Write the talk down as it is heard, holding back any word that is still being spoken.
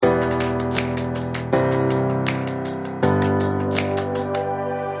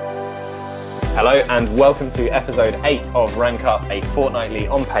Hello and welcome to episode 8 of Rank Up, a fortnightly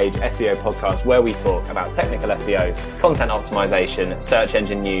on-page SEO podcast where we talk about technical SEO, content optimization, search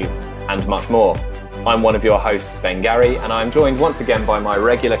engine news and much more. I'm one of your hosts, Ben Gary, and I'm joined once again by my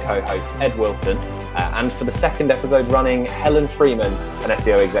regular co-host, Ed Wilson, and for the second episode running, Helen Freeman, an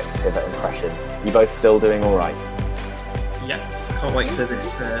SEO executive at Impression. You both still doing all right? Yeah, can't wait for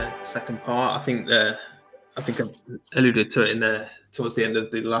this second part. I think I've alluded to it towards the end of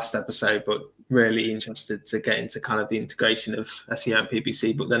the last episode, but really interested to get into kind of the integration of SEO and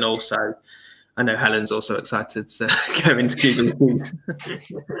PPC. But then also, I know Helen's also excited to go into Google.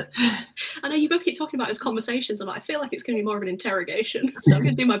 I know you both keep talking about his conversations, and I feel like it's going to be more of an interrogation. So I'm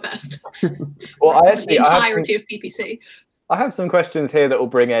going to do my best. Well, the entirety of PPC. I have some questions here that will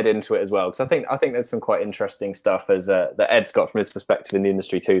bring Ed into it as well, because I think there's some quite interesting stuff that Ed's got from his perspective in the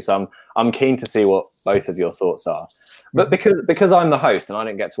industry too. So I'm keen to see what both of your thoughts are. But because I'm the host and I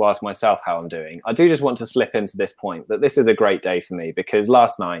don't get to ask myself how I'm doing, I do just want to slip into this point that this is a great day for me, because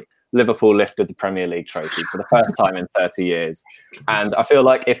last night Liverpool lifted the Premier League trophy for the first time in 30 years. And I feel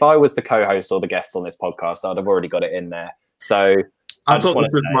like if I was the co-host or the guest on this podcast, I'd have already got it in there. So I thought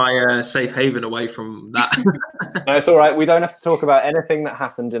this was my safe haven away from that. No, it's all right. We don't have to talk about anything that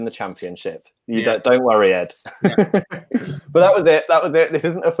happened in the Championship. Don't worry, Ed. Yeah. But that was it. This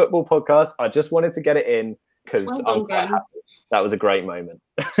isn't a football podcast. I just wanted to get it in because that was a great moment.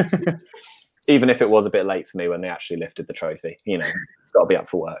 Even if it was a bit late for me when they actually lifted the trophy. Got to be up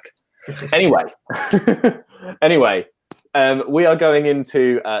for work. Anyway, we are going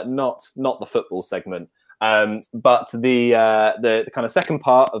into not the football segment. But the kind of second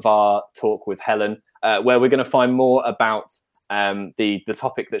part of our talk with Helen, where we're going to find more about the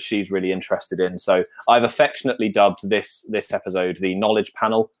topic that she's really interested in. So I've affectionately dubbed this episode the Knowledge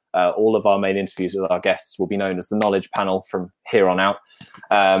Panel. All of our main interviews with our guests will be known as the Knowledge Panel from here on out.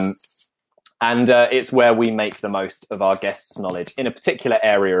 And it's where we make the most of our guests' knowledge in a particular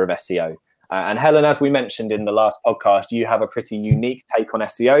area of SEO. And Helen, as we mentioned in the last podcast, you have a pretty unique take on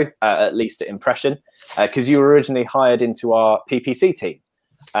SEO, at least at Impression, because you were originally hired into our PPC team.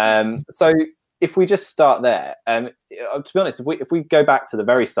 So if we just start there, to be honest, if we go back to the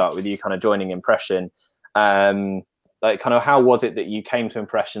very start with you kind of joining Impression, how was it that you came to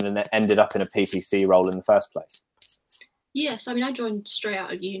Impression and ended up in a PPC role in the first place? Yes, I joined straight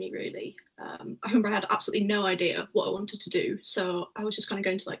out of uni, really. I remember I had absolutely no idea what I wanted to do. So I was just kind of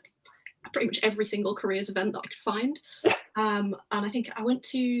going to pretty much every single careers event that I could find. And I think it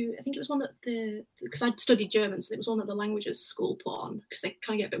was one that because I'd studied German, so it was one that the languages school put on, because they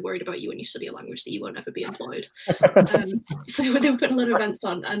kind of get a bit worried about you when you study a language that you won't ever be employed. So they were putting a lot of events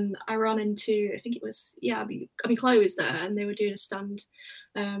on, and I ran into, I think it was, Chloe was there, and they were doing a stand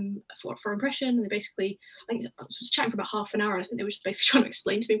for Impression, and they basically, I think I was chatting for about half an hour, and I think they were just basically trying to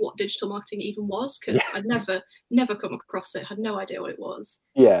explain to me what digital marketing even was, because I'd never come across it, had no idea what it was.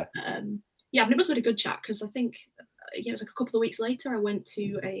 But it must have been a good chat, because I think it was a couple of weeks later I went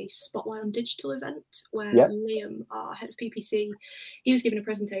to a Spotlight on Digital event where Liam, our head of PPC, he was giving a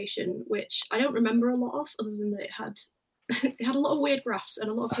presentation which I don't remember a lot of, other than that it had a lot of weird graphs and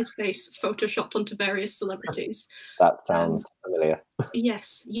a lot of his face photoshopped onto various celebrities. That sounds familiar.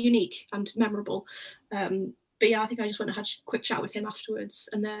 Yes, unique and memorable. But I think I just went and had a quick chat with him afterwards,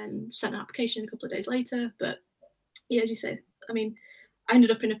 and then sent an application a couple of days later. But as you say, I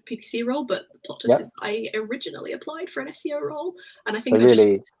ended up in a PPC role, but the plot twist is I originally applied for an SEO role, and I think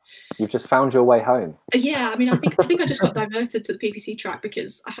you've just found your way home. I think I just got diverted to the PPC track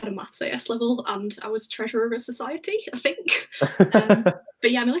because I had a maths AS level and I was treasurer of a society, I think. But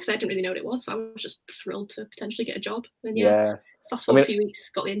like I said, I didn't really know what it was, so I was just thrilled to potentially get a job. And fast forward a few weeks,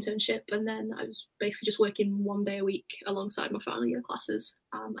 got the internship, and then I was basically just working 1 day a week alongside my final year classes,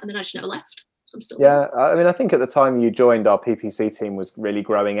 and then I just never left. I'm still I think at the time you joined, our PPC team was really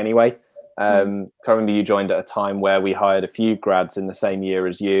growing anyway. I remember you joined at a time where we hired a few grads in the same year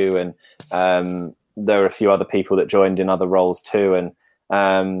as you, and there were a few other people that joined in other roles too. And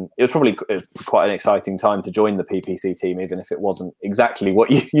it was probably quite an exciting time to join the PPC team, even if it wasn't exactly what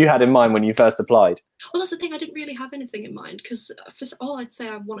you had in mind when you first applied. Well, that's the thing. I didn't really have anything in mind, because for all I'd say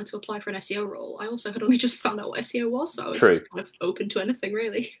I wanted to apply for an SEO role, I also had only just found out what SEO was, so I was just kind of open to anything,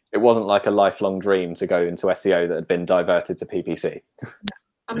 really. It wasn't like a lifelong dream to go into SEO that had been diverted to PPC.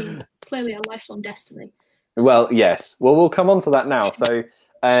 Clearly a lifelong destiny. Well, yes. Well, we'll come on to that now. So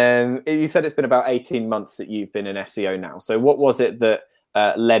you said it's been about 18 months that you've been in SEO now. So what was it that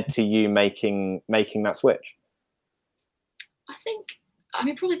led to you making that switch? I think,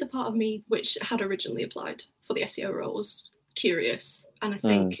 probably the part of me which had originally applied for the SEO role was curious. And I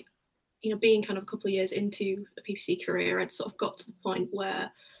think, being kind of a couple of years into a PPC career, I'd sort of got to the point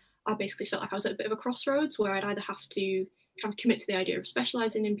where I basically felt like I was at a bit of a crossroads where I'd either have to kind of commit to the idea of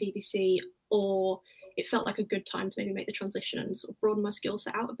specialising in PPC, or it felt like a good time to maybe make the transition and sort of broaden my skill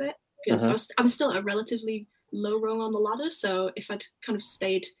set out a bit, because I was still at a relatively low rung on the ladder. So if I'd kind of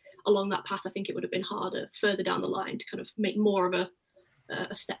stayed along that path, I think it would have been harder further down the line to kind of make more of a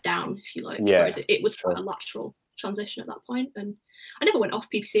step down, if you like. Whereas it was quite a lateral transition at that point. And I never went off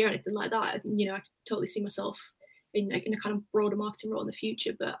PPC or anything like that. You know, I could totally see myself in a kind of broader marketing role in the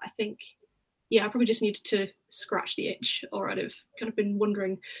future. But I think, I probably just needed to scratch the itch, or I'd have kind of been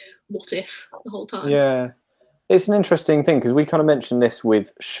wondering what if the whole time. Yeah, it's an interesting thing, because we kind of mentioned this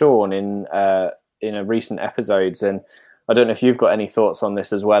with Sean in a recent episodes, and I don't know if you've got any thoughts on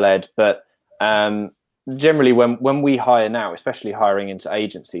this as well, Ed, but generally when we hire now, especially hiring into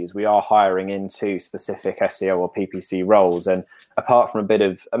agencies, we are hiring into specific SEO or PPC roles, and apart from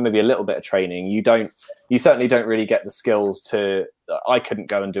maybe a little bit of training, you certainly don't really get the skills to. I couldn't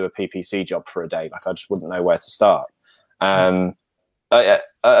go and do a PPC job for a day. Like, I just wouldn't know where to start. I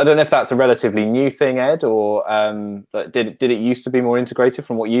don't know if that's a relatively new thing, Ed, or did it used to be more integrated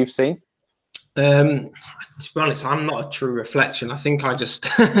from what you've seen? To be honest, I'm not a true reflection. I think I just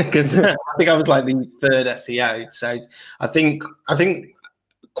because I think I was like the third SEO. So I think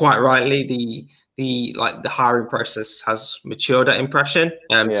quite rightly the hiring process has matured at Impression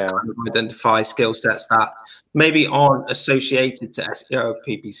to kind of identify skill sets that maybe aren't associated to SEO or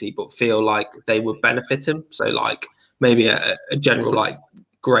PPC, but feel like they would benefit him. So like maybe a general like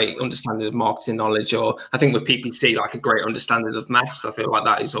great understanding of marketing knowledge, or I think with PPC like a great understanding of maths. I feel like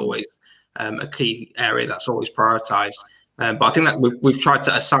that is always a key area that's always prioritized. But I think that we've tried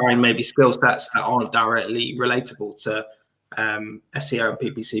to assign maybe skill sets that aren't directly relatable to SEO and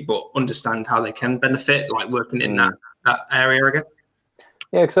PPC, but understand how they can benefit, like working in that area again.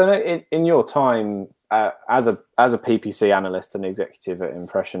 Yeah, because I know in your time as a PPC analyst and executive at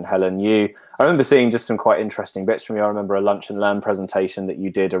Impression, Helen, I remember seeing just some quite interesting bits from you. I remember a lunch and learn presentation that you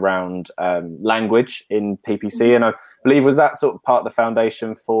did around language in PPC, and I believe was that sort of part of the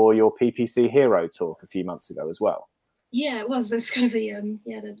foundation for your PPC Hero talk a few months ago as well. Yeah, it was. It's kind of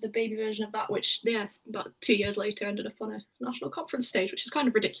the baby version of that, which about 2 years later ended up on a national conference stage, which is kind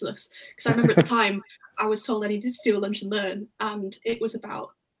of ridiculous. Because I remember at the time I was told I needed to do a lunch and learn, and it was about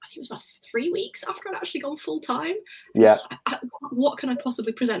 3 weeks after I'd actually gone full time. Yeah. What can I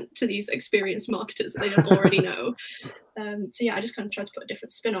possibly present to these experienced marketers that they don't already know? I just kind of tried to put a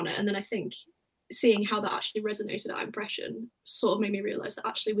different spin on it, and then I think seeing how that actually resonated at Impression sort of made me realise that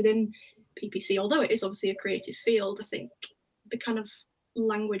actually within PPC, although it is obviously a creative field, I think the kind of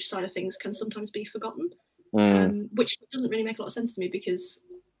language side of things can sometimes be forgotten, which doesn't really make a lot of sense to me, because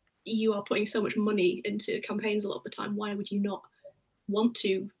you are putting so much money into campaigns a lot of the time. Why would you not want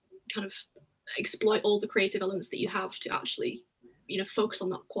to kind of exploit all the creative elements that you have to actually, focus on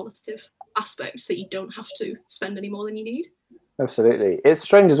that qualitative aspect, so you don't have to spend any more than you need? Absolutely. It's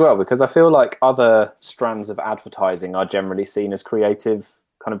strange as well, because I feel like other strands of advertising are generally seen as creative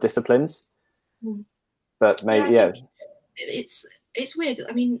kind of disciplines. But maybe it's weird.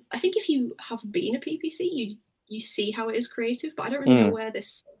 I mean, I think if you have been a PPC, you see how it is creative, but I don't really know where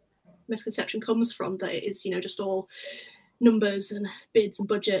this misconception comes from, that it is just all numbers and bids and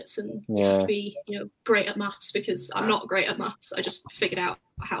budgets, and you have to be great at maths, because I'm not great at maths. I just figured out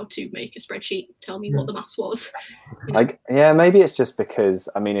how to make a spreadsheet tell me what the maths was. Maybe it's just because,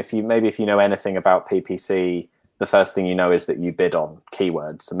 I mean, if you know anything about PPC, the first thing you know is that you bid on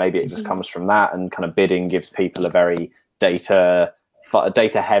keywords. So maybe it just comes from that, and kind of bidding gives people a very data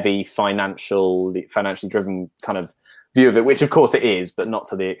heavy, financially driven kind of view of it, which of course it is, but not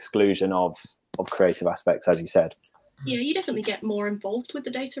to the exclusion of creative aspects, as you said. Yeah, you definitely get more involved with the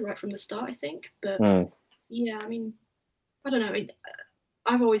data right from the start, I think. But yeah, I mean, I don't know.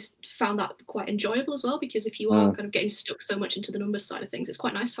 I've always found that quite enjoyable as well, because if you are kind of getting stuck so much into the numbers side of things, it's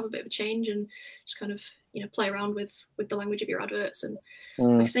quite nice to have a bit of a change and just kind of play around with the language of your adverts. And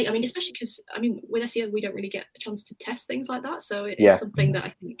like I say, I mean, especially because with SEO we don't really get a chance to test things like that, so it is something that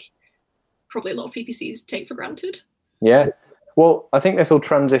I think probably a lot of PPCs take for granted. Yeah. Well, I think this will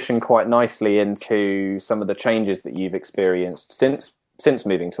transition quite nicely into some of the changes that you've experienced since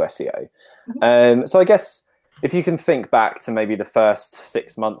moving to SEO. So I guess if you can think back to maybe the first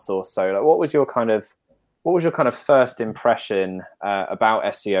 6 months or so, like what was your kind of first impression about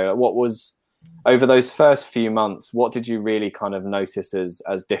SEO? What was, over those first few months, what did you really kind of notice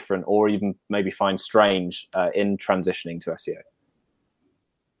as different, or even maybe find strange in transitioning to SEO?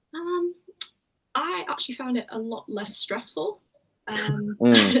 I actually found it a lot less stressful. I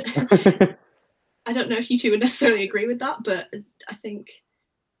don't know if you two would necessarily agree with that, but I think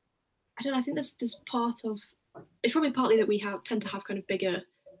there's part of, it's probably partly that we tend to have kind of bigger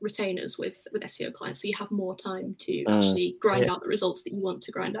retainers with SEO clients, so you have more time to actually grind out the results that you want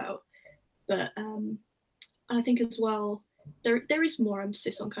to grind out. But and I think as well, there is more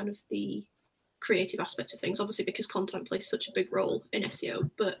emphasis on kind of the creative aspects of things, obviously because content plays such a big role in SEO.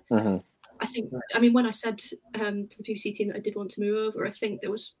 But I think, I mean, when I said to the PPC team that I did want to move over, I think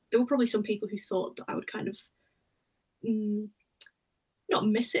there were probably some people who thought that I would kind of not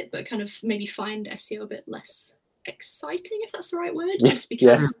miss it, but kind of maybe find SEO a bit less exciting, if that's the right word, just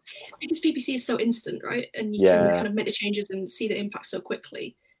because PPC is so instant, right? And you can kind of make the changes and see the impact so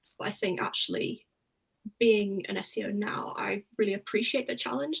quickly. But I think actually being an SEO now, I really appreciate the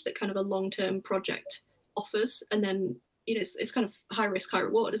challenge that kind of a long-term project offers. And then, you know, it's kind of high risk, high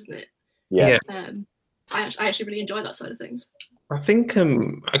reward, isn't it? Yeah. I actually really enjoy that side of things. I think,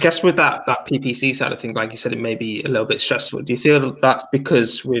 I guess with that PPC side of things, like you said, it may be a little bit stressful. Do you feel that's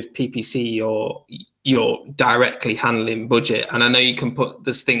because with PPC you're directly handling budget? And I know you can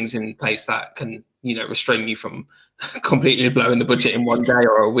there's things in place that can, you know, restrain you from completely blowing the budget in one day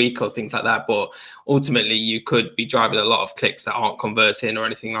or a week or things like that. But ultimately, you could be driving a lot of clicks that aren't converting or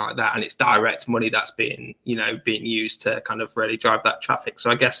anything like that, and it's direct money that's being used to kind of really drive that traffic. So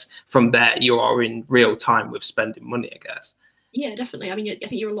I guess from there, you are in real time with spending money, I guess. Yeah, definitely. I mean, I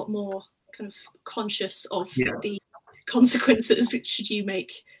think you're a lot more kind of conscious of the consequences should you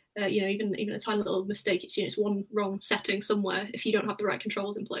make, even a tiny little mistake. It's one wrong setting somewhere. If you don't have the right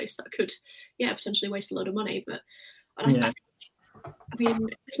controls in place, that could, potentially waste a load of money. But I mean,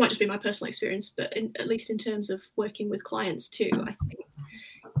 this might just be my personal experience, but at least in terms of working with clients too, I think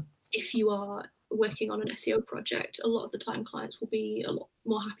if you are working on an SEO project, a lot of the time clients will be a lot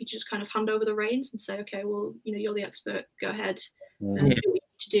more happy to just kind of hand over the reins and say, okay, well, you're the expert, go ahead and do what you need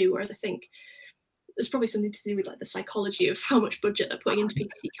to do. Whereas I think there's probably something to do with like the psychology of how much budget they're putting into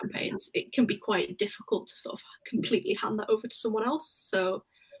PPC campaigns. It can be quite difficult to sort of completely hand that over to someone else. So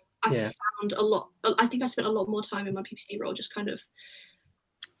I found I think I spent a lot more time in my PPC role just kind of,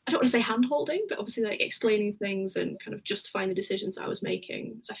 I don't want to say hand-holding, but obviously like explaining things and kind of justifying the decisions I was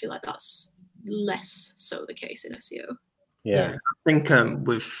making. So I feel like that's less so the case in SEO. I think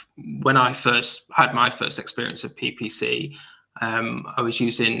when I first had my first experience of PPC, I was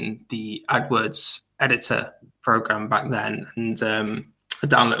using the AdWords editor program back then, and it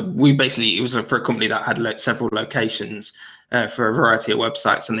was for a company that had several locations for a variety of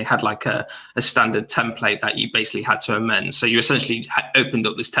websites, and they had like a standard template that you basically had to amend. So you essentially opened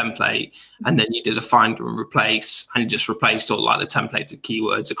up this template, and then you did a find and replace, and just replaced all like the templates of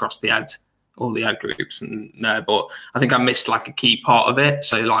keywords across all the ad groups. And but I think I missed like a key part of it.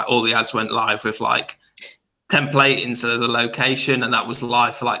 So like all the ads went live with like template instead of the location, and that was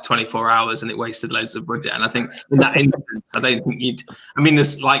live for like 24 hours, and it wasted loads of budget. And I think in that instance, I don't think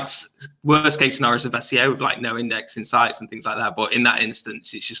there's like worst case scenarios of SEO with like no indexing sites and things like that, but in that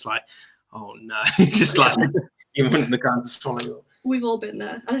instance it's just like, oh no, it's just like you want the ground to swallow you up. We've all been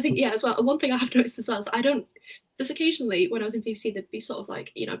there. And I think as well, one thing I have noticed as well is there's occasionally when I was in PPC, there'd be sort of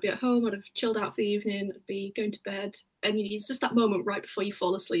like, I'd be at home, I'd have chilled out for the evening, I'd be going to bed, and it's just that moment right before you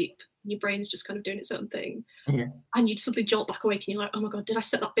fall asleep, your brain's just kind of doing its own thing. And you'd suddenly jolt back awake and you're like, oh my God, did I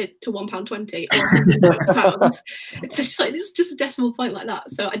set that bid to £1.20 or £100? It's just a decimal point like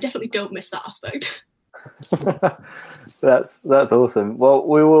that. So I definitely don't miss that aspect. That's awesome.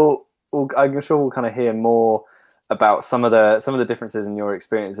 Well, I'm sure we'll kind of hear more about some of the differences in your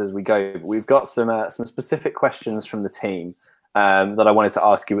experience as we go. We've got some specific questions from the team that I wanted to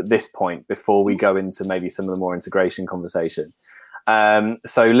ask you at this point before we go into maybe some of the more integration conversation.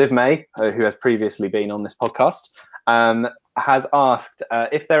 So Liv May, who has previously been on this podcast, has asked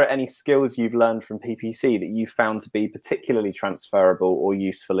if there are any skills you've learned from PPC that you found to be particularly transferable or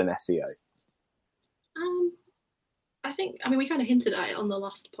useful in SEO. I think, we kind of hinted at it on the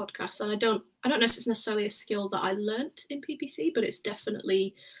last podcast, and I don't know if it's necessarily a skill that I learnt in PPC, but it's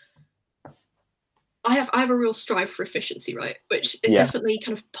definitely, I have a real strive for efficiency, right? Which is definitely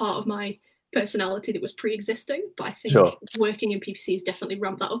kind of part of my personality that was pre-existing, but I think working in PPC has definitely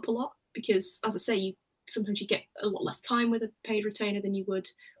ramped that up a lot, because as I say, sometimes you get a lot less time with a paid retainer than you would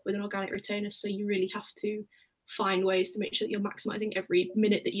with an organic retainer, so you really have to find ways to make sure that you're maximizing every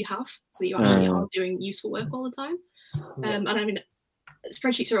minute that you have so that you actually are doing useful work all the time. And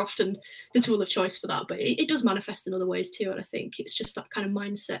spreadsheets are often the tool of choice for that, but it does manifest in other ways too. And I think it's just that kind of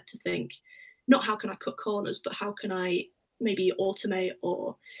mindset to think, not how can I cut corners, but how can I maybe automate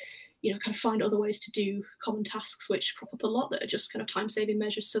or kind of find other ways to do common tasks which crop up a lot that are just kind of time-saving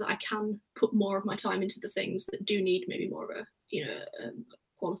measures, so that I can put more of my time into the things that do need maybe more of a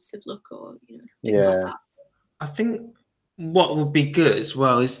qualitative look or things like that. I think what would be good as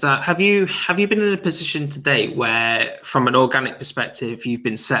well is that have you been in a position to date where, from an organic perspective, you've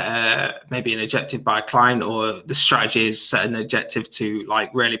been set maybe an objective by a client, or the strategy is set an objective to like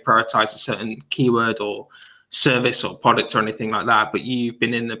really prioritize a certain keyword or service or product or anything like that, but you've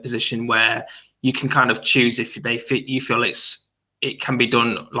been in a position where you can kind of choose if you feel it can be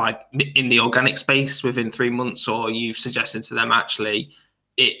done like in the organic space within 3 months, or you've suggested to them actually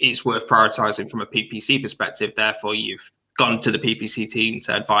it's worth prioritizing from a PPC perspective, therefore you've gone to the PPC team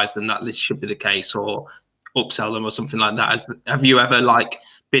to advise them that this should be the case, or upsell them or something like that. Have you ever like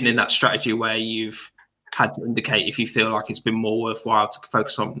been in that strategy where you've had to indicate if you feel like it's been more worthwhile to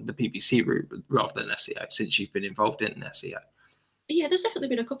focus on the PPC route rather than SEO since you've been involved in SEO? Yeah, there's definitely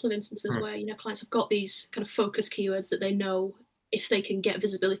been a couple of instances where, you know, clients have got these kind of focus keywords that they know if they can get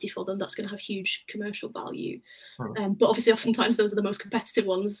visibility for them, that's going to have huge commercial value. But obviously, oftentimes those are the most competitive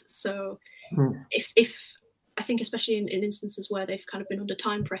ones. So if I think, especially in instances where they've kind of been under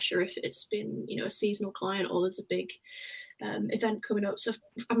time pressure, if it's been, you know, a seasonal client or there's a big event coming up. So,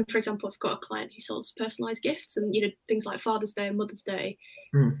 I mean, for example, I've got a client who sells personalized gifts, and, you know, things like Father's Day and Mother's Day,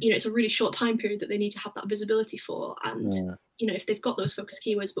 you know, it's a really short time period that they need to have that visibility for. And, you know, if they've got those focus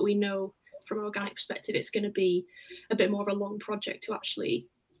keywords, but we know from an organic perspective, it's going to be a bit more of a long project to actually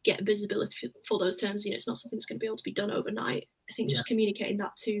get visibility for those terms. You know, it's not something that's going to be able to be done overnight. I think just communicating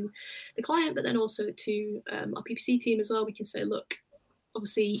that to the client, but then also to our PPC team as well. We can say, look,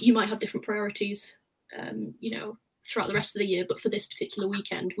 obviously you might have different priorities, you know, throughout the rest of the year, but for this particular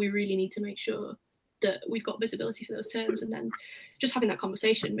weekend, we really need to make sure that we've got visibility for those terms. And then just having that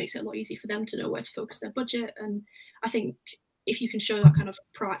conversation makes it a lot easier for them to know where to focus their budget. And I think if you can show that kind of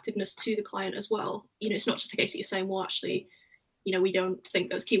proactiveness to the client as well, you know, it's not just a case that you're saying, well, actually, you know, we don't think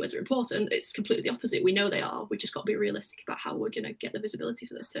those keywords are important. It's completely the opposite. We know they are. We just got to be realistic about how we're going to get the visibility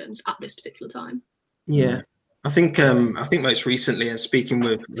for those terms at this particular time. Yeah, I think most recently, and speaking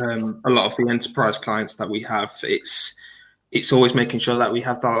with a lot of the enterprise clients that we have, it's always making sure that we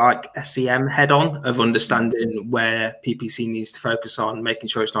have that like SEM head on of understanding where PPC needs to focus on, making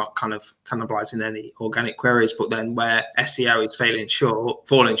sure it's not kind of cannibalizing any organic queries, but then where SEO is falling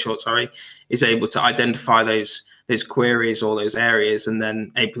short, is able to identify those queries or those areas, and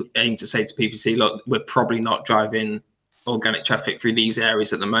then aim to say to PPC, look, we're probably not driving organic traffic through these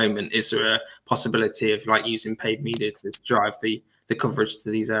areas at the moment. Is there a possibility of like using paid media to drive the coverage to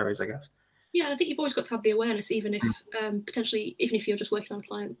these areas, I guess? Yeah, and I think you've always got to have the awareness, even if potentially, even if you're just working on a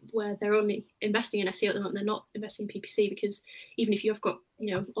client where they're only investing in SEO at the moment, they're not investing in PPC, because even if you've got,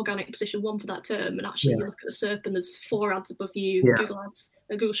 you know, organic position 1 for that term, and actually you look at the SERP and there's 4 ads above you, Google ads,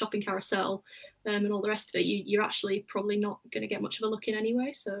 a Google Shopping carousel, and all the rest of it, you're actually probably not going to get much of a look in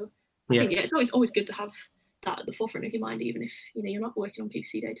anyway. So I think it's always good to have that at the forefront of your mind, even if, you know, you're not working on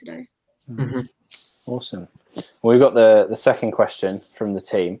PPC day to day. Awesome. Well, we've got the second question from the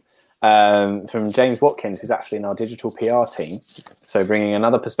team. From James Watkins, who's actually in our digital PR team, so bringing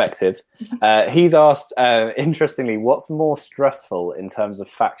another perspective. He's asked, interestingly, what's more stressful in terms of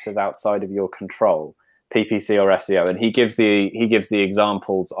factors outside of your control, PPC or SEO? And he gives the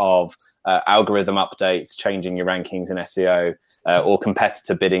examples of algorithm updates, changing your rankings in SEO, or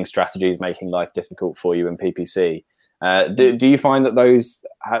competitor bidding strategies making life difficult for you in PPC. Do you find that those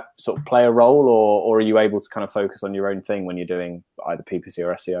sort of play a role, or are you able to kind of focus on your own thing when you're doing either PPC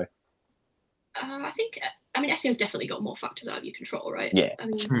or SEO? I think, SEO's definitely got more factors out of your control, right? Yeah. I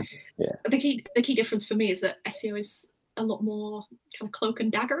mean, the key difference for me is that SEO is a lot more kind of cloak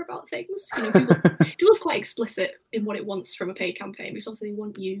and dagger about things. You know, Google's quite explicit in what it wants from a paid campaign, because obviously they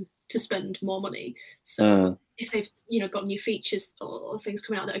want you to spend more money. So if they've, you know, got new features or things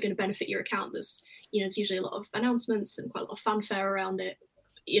coming out that are going to benefit your account, there's usually a lot of announcements and quite a lot of fanfare around it.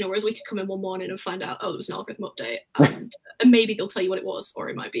 You know, whereas we could come in one morning and find out, oh, there was an algorithm update, and maybe they'll tell you what it was, or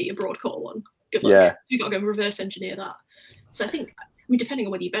it might be a broad core one. Good luck. Yeah. You've got to go and reverse engineer that. So I think, depending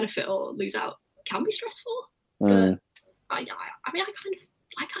on whether you benefit or lose out, can be stressful. But I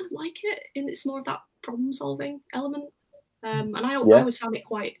kind of like it, and it's more of that problem solving element. And I always found it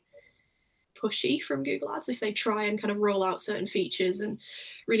quite pushy from Google Ads if they try and kind of roll out certain features and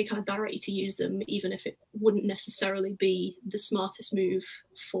really kind of direct you to use them, even if it wouldn't necessarily be the smartest move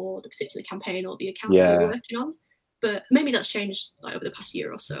for the particular campaign or the account that you're working on. But maybe that's changed over the past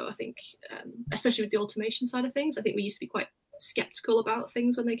year or so. I think, especially with the automation side of things, I think we used to be quite skeptical about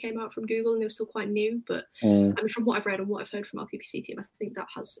things when they came out from Google, and they were still quite new. But from what I've read and what I've heard from our PPC team, I think that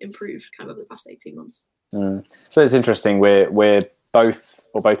has improved kind of over the past 18 months. So it's interesting. We're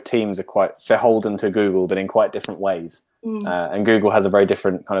both teams are quite beholden to Google, but in quite different ways. And Google has a very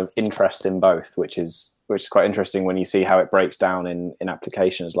different kind of interest in both, which is quite interesting when you see how it breaks down in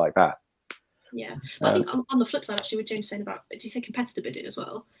applications like that. Yeah, but I think on the flip side, actually, with James saying about, did you say competitor bidding as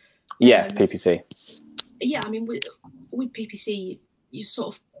well? Yeah, PPC. Yeah, I mean, with PPC, you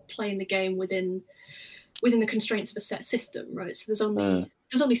sort of playing the game within the constraints of a set system, right? So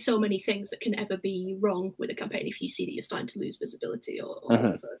there's only so many things that can ever be wrong with a campaign if you see that you're starting to lose visibility or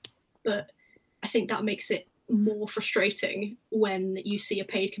whatever. But I think that makes it more frustrating when you see a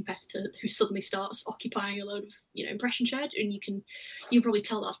paid competitor who suddenly starts occupying a load of impression share, and you can probably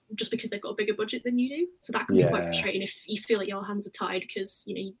tell that's just because they've got a bigger budget than you do. So that can be quite frustrating if you feel like your hands are tied because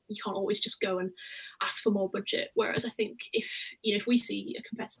you can't always just go and ask for more budget. Whereas I think if we see a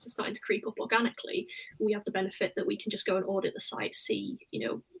competitor starting to creep up organically, we have the benefit that we can just go and audit the site, see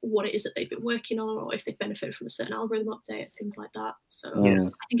what it is that they've been working on, or if they've benefited from a certain algorithm update, things like that. So I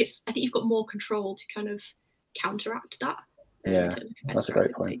think you've got more control to kind of counteract that. That's a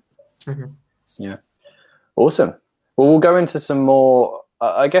great point. Yeah, awesome. Well, we'll go into some more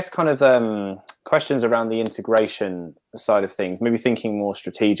I guess kind of questions around the integration side of things, maybe thinking more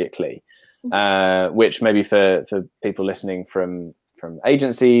strategically, which maybe for people listening from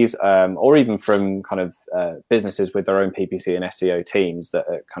agencies or even from kind of businesses with their own PPC and SEO teams that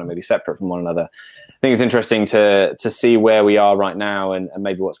are kind of maybe separate from one another. I think it's interesting to see where we are right now and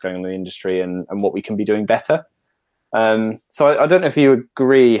maybe what's going on in the industry and what we can be doing better. So I don't know if you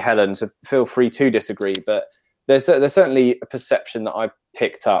agree, Helen, so feel free to disagree, but there's certainly a perception that I've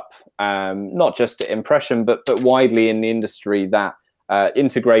picked up, not just at Impression, but widely in the industry, that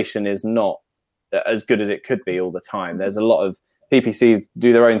integration is not as good as it could be all the time. There's a lot of PPCs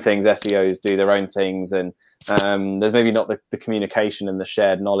do their own things, SEOs do their own things, and there's maybe not the communication and the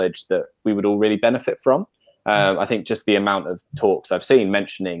shared knowledge that we would all really benefit from. I think just the amount of talks I've seen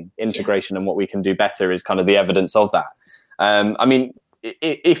mentioning integration and what we can do better is kind of the evidence of that. I mean,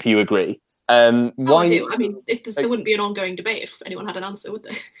 if you agree, why? I do. I mean, there wouldn't be an ongoing debate if anyone had an answer, would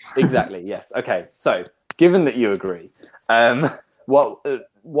there? Exactly. Yes. Okay. So, given that you agree,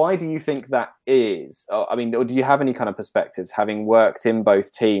 why do you think that is? I mean, or do you have any kind of perspectives, having worked in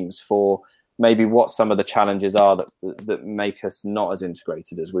both teams, for maybe what some of the challenges are that make us not as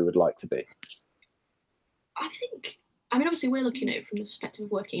integrated as we would like to be? I mean, obviously we're looking at it from the perspective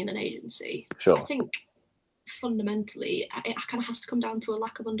of working in an agency. Sure. I think fundamentally it kind of has to come down to a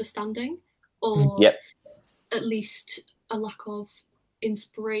lack of understanding, or at least a lack of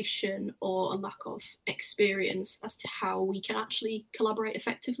inspiration or a lack of experience as to how we can actually collaborate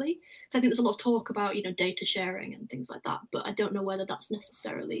effectively. So I think there's a lot of talk about, data sharing and things like that, but I don't know whether that's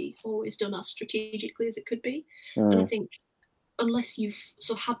necessarily always done as strategically as it could be. And I think unless you've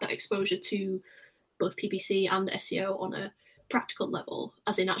sort of had that exposure to both PPC and SEO on a practical level,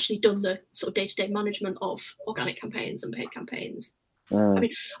 as in actually done the sort of day-to-day management of organic campaigns and paid campaigns. I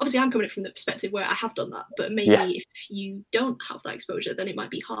mean, obviously I'm coming from the perspective where I have done that, but maybe if you don't have that exposure, then it might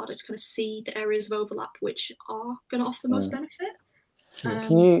be harder to kind of see the areas of overlap which are going to offer the most benefit.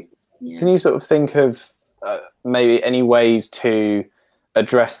 Can you sort of think of maybe any ways to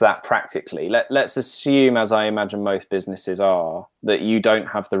address that practically? Let's assume, as I imagine most businesses are, that you don't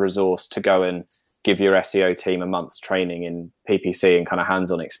have the resource to go and give your SEO team a month's training in PPC and kind of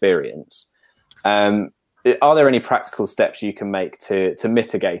hands-on experience. Are there any practical steps you can make to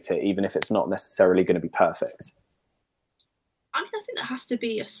mitigate it, even if it's not necessarily going to be perfect? I mean, I think there has to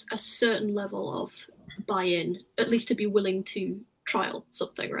be a certain level of buy-in, at least to be willing to trial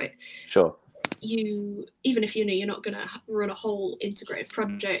something, right? Sure. Even if you're not going to run a whole integrated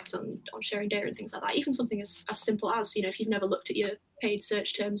project on sharing data and things like that, even something as simple as, if you've never looked at your paid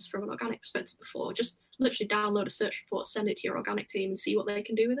search terms from an organic perspective before, just literally download a search report, send it to your organic team and see what they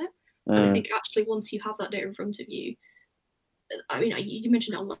can do with it. And I think actually once you have that data in front of you, I mean, you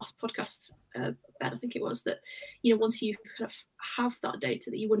mentioned it on the last podcast, Ben, I think it was, that, once you kind of have that data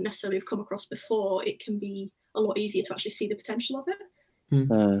that you wouldn't necessarily have come across before, it can be a lot easier to actually see the potential of it.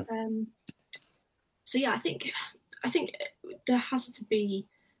 So yeah, I think there has to be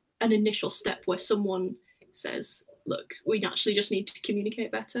an initial step where someone says, look, we actually just need to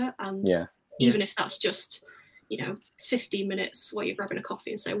communicate better. And even if that's just, 15 minutes while you're grabbing a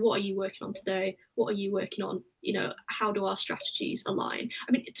coffee and say, what are you working on today? What are you working on? How do our strategies align?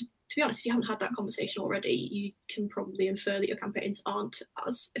 I mean, to be honest, if you haven't had that conversation already, you can probably infer that your campaigns aren't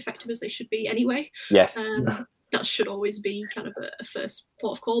as effective as they should be anyway. Yes. That should always be kind of a first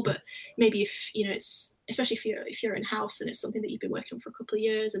port of call. But maybe if, it's, especially if you're in-house and it's something that you've been working on for a couple of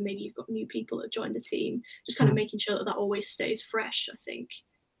years and maybe you've got new people that join the team, just kind of making sure that always stays fresh, I think,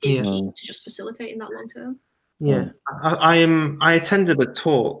 is key to just facilitating that long term. Yeah, I attended a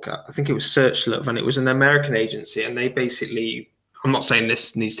talk, I think it was SearchLove, and it was an American agency, and they basically, I'm not saying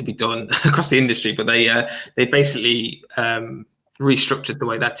this needs to be done across the industry, but they basically restructured the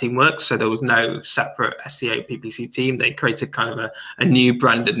way that team works. So there was no separate SEO PPC team. They created kind of a new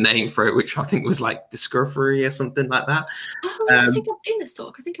branded name for it, which I think was like Discovery or something like that. Oh, I think I've seen this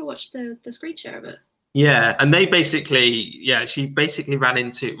talk. I think I watched the screen share of it. Yeah, and they basically, she basically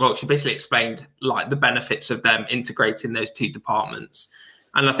she basically explained like the benefits of them integrating those two departments.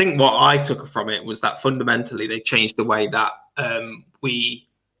 And I think what I took from it was that fundamentally they changed the way that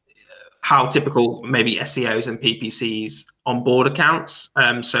how typical maybe SEOs and PPCs onboard accounts.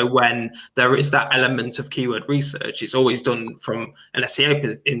 So when there is that element of keyword research, it's always done from an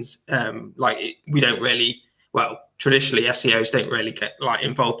SEO we don't really, traditionally SEOs don't really get like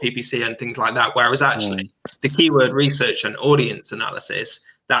involve PPC and things like that. Whereas actually the keyword research and audience analysis,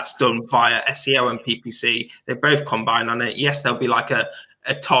 that's done via SEO and PPC. They both combine on it. Yes, there'll be like a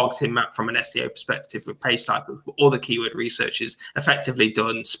targeting map from an SEO perspective with page titles, but all the keyword research is effectively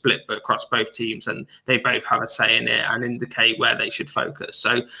done, split across both teams, and they both have a say in it and indicate where they should focus.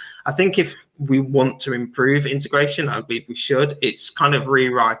 So I think if we want to improve integration, I believe we should, it's kind of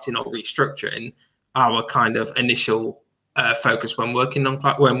rewriting or restructuring our kind of initial focus when working on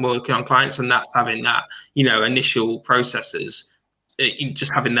clients, and that's having that, initial processes,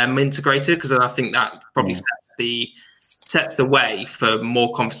 just having them integrated, because I think that probably sets the way for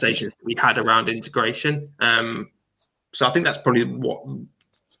more conversations we had around integration. So I think that's probably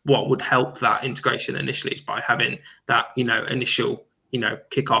what would help that integration initially, is by having that, initial,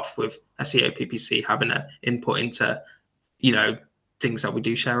 kickoff with SEO PPC, having an input into, things that we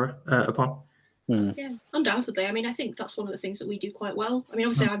do share upon. Yeah, undoubtedly. I mean, I think that's one of the things that we do quite well. I mean,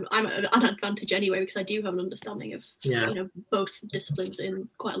 obviously, I'm at an advantage anyway, because I do have an understanding of both disciplines in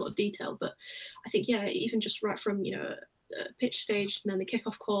quite a lot of detail. But I think, even just right from pitch stage, and then the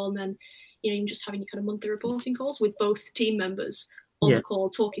kickoff call, and then even just having your kind of monthly reporting calls with both team members on the call,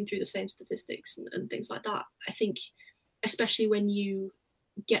 talking through the same statistics and things like that. I think, especially when you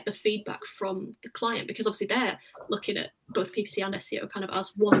get the feedback from the client, because obviously they're looking at both PPC and SEO kind of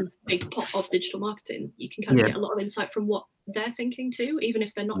as one big pot of digital marketing, you can kind of get a lot of insight from what they're thinking too. Even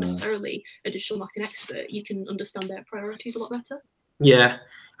if they're not necessarily a digital marketing expert, you can understand their priorities a lot better. Yeah.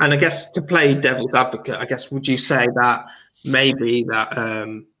 And I guess, to play devil's advocate, would you say that maybe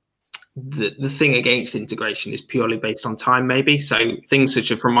that the thing against integration is purely based on time, maybe? So things such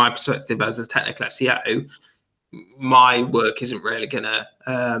as, from my perspective as a technical SEO, my work isn't really going to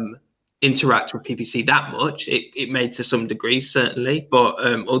interact with PPC that much. It may to some degree, certainly, but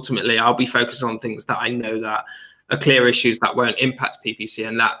ultimately I'll be focused on things that I know that are clear issues that won't impact PPC,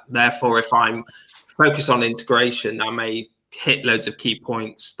 and that therefore, if I'm focused on integration, I may hit loads of key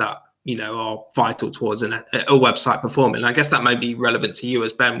points that are vital towards a website performing. And I guess that may be relevant to you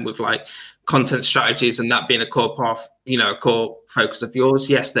as Ben, with like content strategies and that being a core part, a core focus of yours.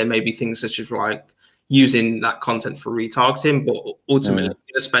 Yes, there may be things such as like using that content for retargeting, but ultimately you're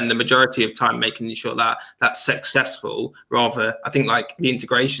going to spend the majority of time making sure that that's successful. Rather, I think like the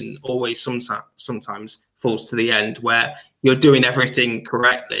integration always sometimes falls to the end where you're doing everything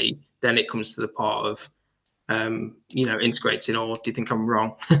correctly. Then it comes to the part of integrating. Or do you think I'm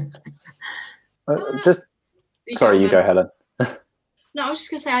wrong? Sorry, you go, Helen. No, I was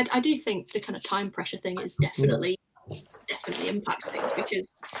just going to say, I do think the kind of time pressure thing is definitely impacts things, because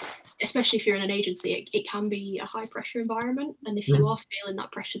especially if you're in an agency, it can be a high pressure environment. And if you are feeling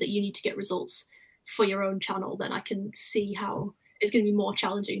that pressure that you need to get results for your own channel, then I can see how it's going to be more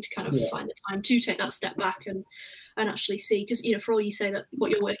challenging to kind of find the time to take that step back and actually see. Because, for all you say that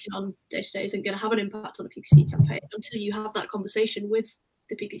what you're working on day to day isn't going to have an impact on the PPC campaign, until you have that conversation with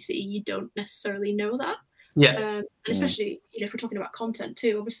the PPC, you don't necessarily know that. And especially, if we're talking about content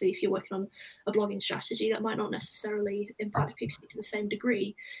too, obviously, if you're working on a blogging strategy, that might not necessarily impact PPC to the same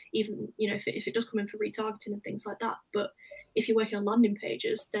degree, even, if it does come in for retargeting and things like that. But if you're working on landing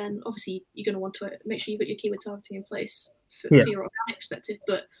pages, then obviously you're going to want to make sure you've got your keyword targeting in place for your organic perspective,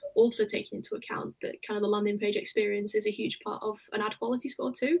 but also taking into account that kind of the landing page experience is a huge part of an ad quality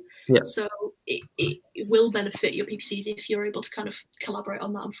score too. So it will benefit your PPCs if you're able to kind of collaborate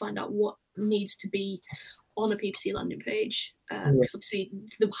on that and find out what needs to be on a PPC landing page, because obviously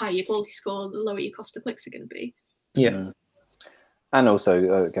the higher your quality score, the lower your cost per clicks are going to be. And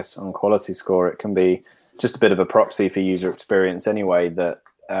also, I guess on quality score, it can be just a bit of a proxy for user experience anyway, that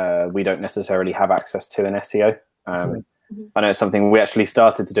we don't necessarily have access to in SEO. I know it's something we actually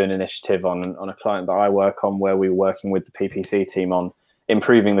started to do an initiative on a client that I work on, where we were working with the PPC team on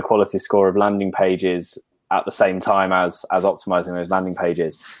improving the quality score of landing pages at the same time as optimizing those landing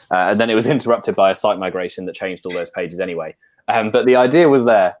pages. And then it was interrupted by a site migration that changed all those pages anyway. But the idea was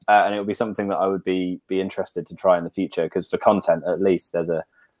there, and it would be something that I would be interested to try in the future, because for content, at least, there's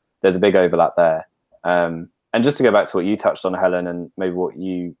a big overlap there. And just to go back to what you touched on, Helen, and maybe what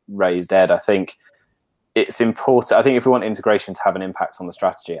you raised, Ed, I think it's important. I think if we want integration to have an impact on the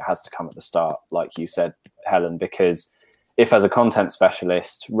strategy, it has to come at the start, like you said, Helen, because if as a content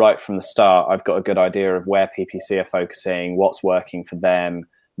specialist, right from the start, I've got a good idea of where PPC are focusing, what's working for them,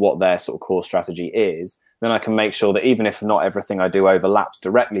 what their sort of core strategy is, then I can make sure that even if not everything I do overlaps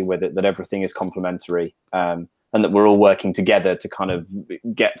directly with it, that everything is complementary, and that we're all working together to kind of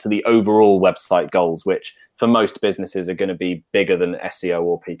get to the overall website goals, which for most businesses are going to be bigger than SEO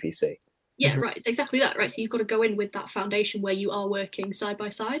or PPC. Yeah, right. It's exactly that, right? So you've got to go in with that foundation where you are working side by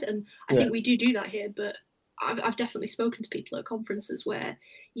side. And I think we do that here, but I've definitely spoken to people at conferences where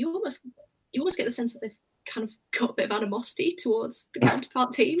you almost get the sense that they've kind of got a bit of animosity towards the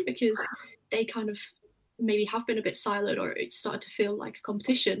counterpart team because they kind of maybe have been a bit siloed, or it's started to feel like a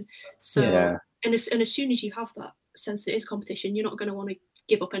competition. So and as soon as you have that sense that it is competition, you're not going to want to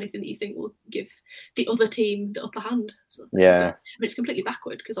give up anything that you think will give the other team the upper hand. Sort of thing. But, I mean, it's completely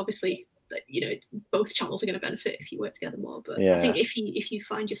backward because obviously, both channels are going to benefit if you work together more. But I think if you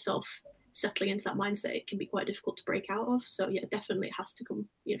find yourself settling into that mindset, it can be quite difficult to break out of. So definitely it has to come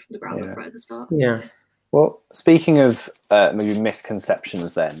from the ground up right at the start. Yeah. Well, speaking of maybe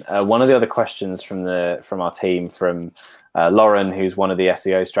misconceptions, then one of the other questions from our team, from Lauren, who's one of the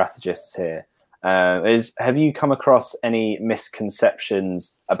SEO strategists here, is: have you come across any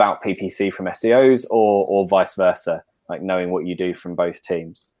misconceptions about PPC from SEOs, or vice versa, like knowing what you do from both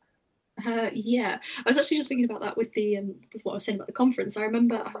teams? I was actually just thinking about that with the that's what I was saying about the conference. I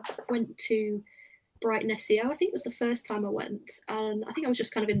remember I went to Brighton SEO. I think it was the first time I went, and I think I was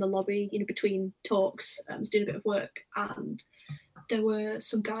just kind of in the lobby, between talks, was doing a bit of work, and there were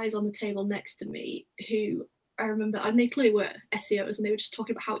some guys on the table next to me who I remember, and they clearly were SEOs, and they were just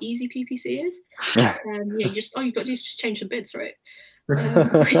talking about how easy PPC is. You've got to just change some bids, right? But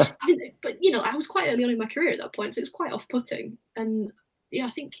I was quite early on in my career at that point, so it was quite off-putting. And I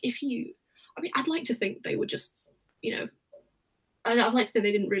think I'd like to think they were just, I'd like to think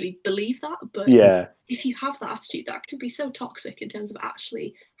they didn't really believe that, but if you have that attitude, that can be so toxic in terms of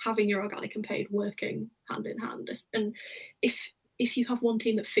actually having your organic and paid working hand in hand. And if you have one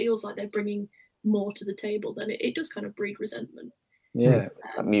team that feels like they're bringing more to the table, then it does kind of breed resentment.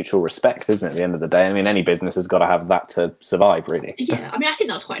 Mutual respect, isn't it, at the end of the day? I mean, any business has got to have that to survive, really. I think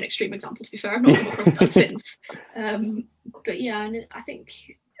that's quite an extreme example, to be fair. I've not come across that since. But and I think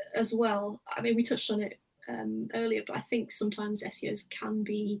as well, I mean, we touched on it earlier, but I think sometimes SEOs can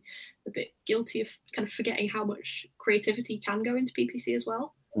be a bit guilty of kind of forgetting how much creativity can go into PPC as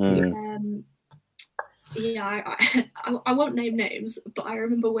well. I won't name names, but I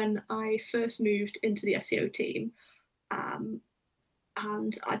remember when I first moved into the SEO team,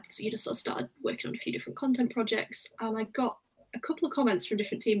 and I sort of started working on a few different content projects, and I got a couple of comments from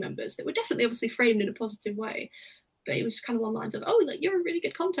different team members that were definitely obviously framed in a positive way, but it was kind of along the lines of, you're a really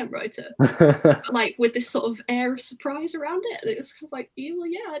good content writer, like with this sort of air of surprise around it. And it was kind of like,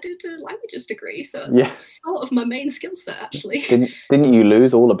 I did a languages degree, so it's sort of my main skill set, actually. Didn't you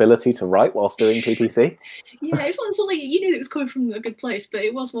lose all ability to write whilst doing PPC? It's one sort of like, you knew it was coming from a good place, but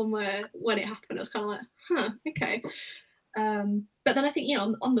it was one where when it happened, I was kind of like, okay. But then I think,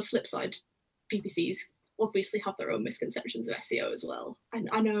 on the flip side, PPCs obviously have their own misconceptions of SEO as well. And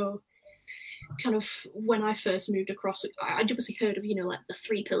I know kind of when I first moved across, I'd obviously heard of, like the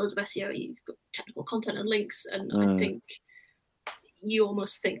 3 pillars of SEO. You've got technical, content, and links. And I think you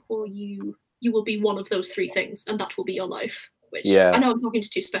almost think, well, you will be one of those 3 things, and that will be your life. Which I know I'm talking to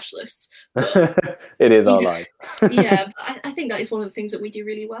 2 specialists. But, it is our life. But I think that is one of the things that we do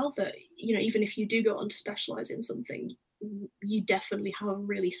really well, that, even if you do go on to specialize in something, you definitely have a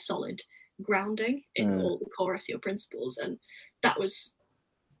really solid grounding in all the core SEO principles. And that was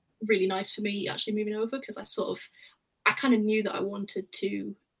really nice for me actually moving over, because I kind of knew that I wanted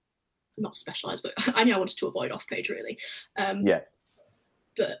to not specialize, but I knew I wanted to avoid off page, really.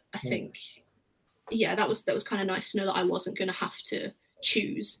 But I think that was kind of nice to know that I wasn't going to have to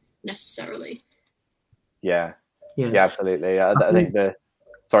choose necessarily. Absolutely. I think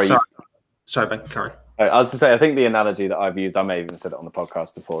sorry Ben, Karen. I was to say, I think the analogy that I've used, I may have even said it on the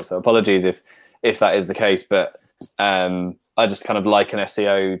podcast before, so apologies if that is the case, but I just kind of liken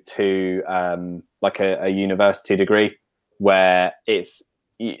SEO to like a university degree, where it's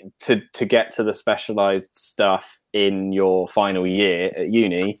to get to the specialized stuff in your final year at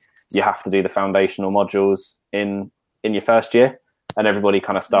uni, you have to do the foundational modules in your first year, and everybody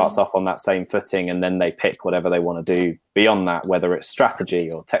kind of starts off on that same footing, and then they pick whatever they want to do beyond that, whether it's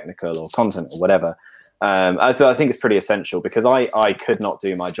strategy or technical or content or whatever. I think it's pretty essential, because I could not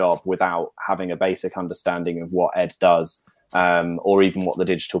do my job without having a basic understanding of what Ed does, or even what the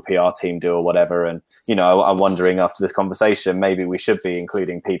digital PR team do or whatever. And, you know, I'm wondering after this conversation, maybe we should be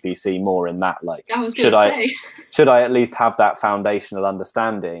including PPC more in that. Like, should I at least have that foundational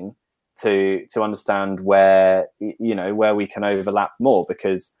understanding to understand where, you know, where we can overlap more?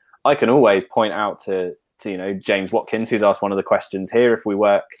 Because I can always point out to you know, James Watkins, who's asked one of the questions here, if we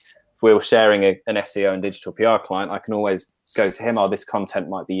were sharing an SEO and digital PR client, I can always go to him, oh, this content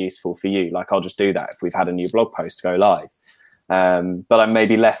might be useful for you. Like, I'll just do that if we've had a new blog post go live. But I'm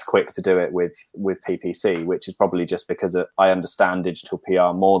maybe less quick to do it with PPC, which is probably just because I understand digital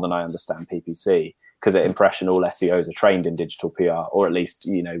PR more than I understand PPC, because at Impression, all SEOs are trained in digital PR, or at least,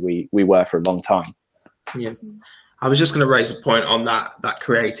 you know, we were for a long time. Yeah. I was just going to raise a point on that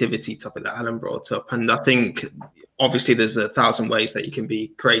creativity topic that Helen brought up. And I think obviously there's 1,000 ways that you can be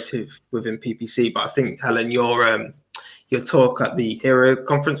creative within PPC. But I think, Helen, your talk at the Hero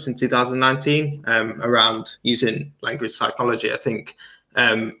conference in 2019 around using language psychology, I think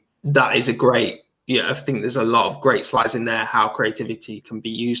that is a great, I think there's a lot of great slides in there, how creativity can be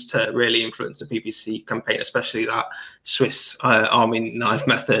used to really influence the PPC campaign, especially that Swiss Army knife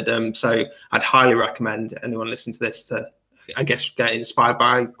method. So I'd highly recommend anyone listening to this to, I guess, get inspired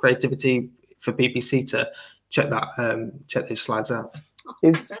by creativity for PPC to check those slides out.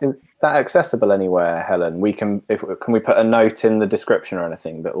 Is that accessible anywhere, Helen? Can we put a note in the description or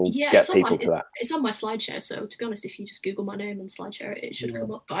anything that will get people to that? It's on my SlideShare. So to be honest, if you just Google my name and SlideShare it should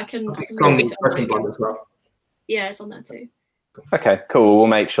come up. But I can it's on the Impression blog as well. Yeah, it's on there too. Okay, cool. We'll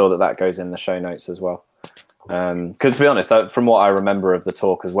make sure that goes in the show notes as well. Because to be honest, from what I remember of the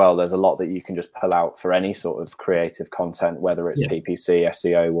talk as well, there's a lot that you can just pull out for any sort of creative content, whether it's PPC,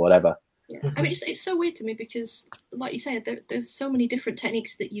 SEO, whatever. Yeah. I mean, it's so weird to me because, like you said, there's so many different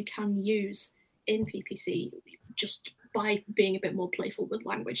techniques that you can use in PPC just by being a bit more playful with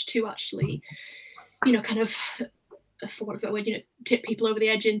language to actually, you know, kind of, for want of a better word, you know, tip people over the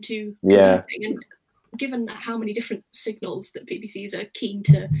edge into converting. And given how many different signals that PPCs are keen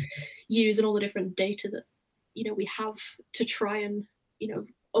to use and all the different data that, you know, we have to try and, you know,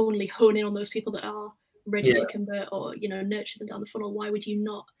 only hone in on those people that are ready to convert or, you know, nurture them down the funnel, why would you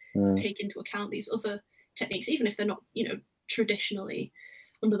not take into account these other techniques, even if they're not, you know, traditionally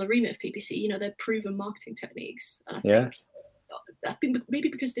under the remit of PPC? You know, they're proven marketing techniques. And I think maybe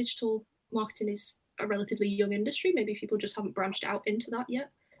because digital marketing is a relatively young industry, maybe people just haven't branched out into that yet.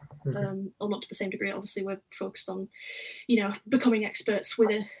 Or not to the same degree. Obviously, we're focused on, you know, becoming experts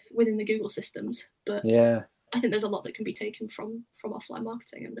within the Google systems. But I think there's a lot that can be taken from offline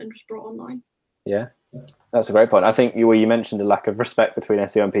marketing and just brought online. Yeah, that's a great point. I think you mentioned a lack of respect between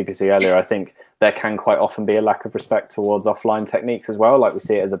SEO and PPC earlier. I think there can quite often be a lack of respect towards offline techniques as well. Like, we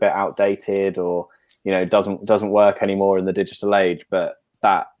see it as a bit outdated, or, you know, doesn't work anymore in the digital age. But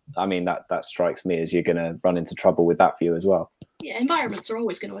that strikes me as you're going to run into trouble with that view as well. Yeah, environments are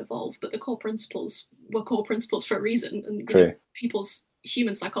always going to evolve, but the core principles were core principles for a reason. And true. People's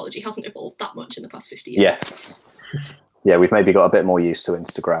human psychology hasn't evolved that much in the past 50 years. Yeah, we've maybe got a bit more used to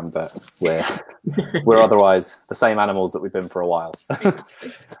Instagram, but we're otherwise the same animals that we've been for a while.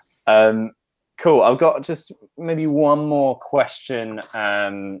 Exactly. Cool. I've got just maybe one more question.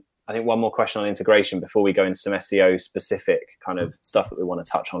 I think one more question on integration before we go into some SEO specific kind of stuff that we want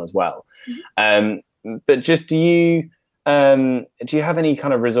to touch on as well. But just do you have any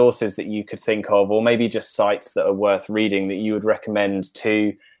kind of resources that you could think of, or maybe just sites that are worth reading that you would recommend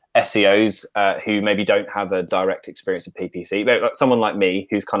to SEOs who maybe don't have a direct experience of PPC, but someone like me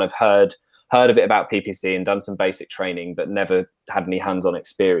who's kind of heard a bit about PPC and done some basic training but never had any hands-on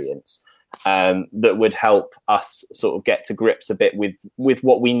experience, that would help us sort of get to grips a bit with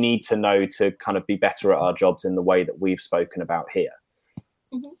what we need to know to kind of be better at our jobs in the way that we've spoken about here?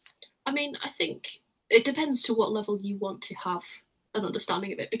 I mean, I think it depends to what level you want to have an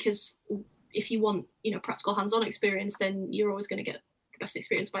understanding of it, because if you want, you know, practical hands-on experience, then you're always going to get best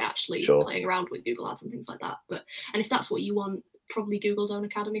experience by actually playing around with Google Ads and things like that. And if that's what you want, probably Google's own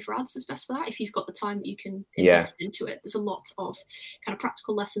Academy for Ads is best for that. If you've got the time that you can invest into it, there's a lot of kind of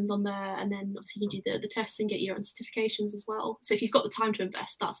practical lessons on there, and then obviously you do the tests and get your own certifications as well. So if you've got the time to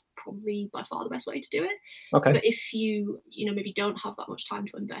invest, that's probably by far the best way to do it. Okay. But if you know, maybe don't have that much time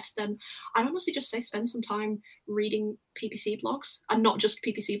to invest, then I'd honestly just say spend some time reading PPC blogs, and not just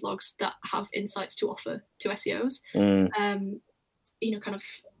PPC blogs that have insights to offer to SEOs. You know, kind of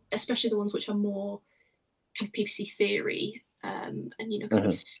especially the ones which are more kind of PPC theory, and, you know, kind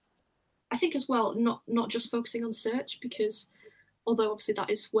of, I think as well, not just focusing on search, because although obviously that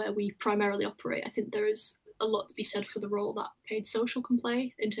is where we primarily operate, I think there is a lot to be said for the role that paid social can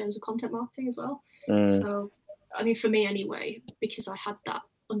play in terms of content marketing as well. So, I mean, for me anyway, because I had that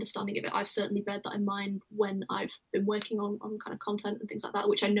understanding of it. I've certainly beared that in mind when I've been working on kind of content and things like that,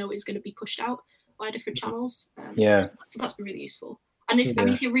 which I know is going to be pushed out by different channels. So that's been really useful. And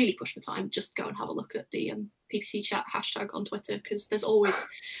if you're really pushed for time, just go and have a look at the PPC chat hashtag on Twitter, because there's always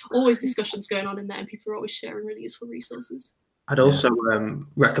discussions going on in there, and people are always sharing really useful resources. I'd also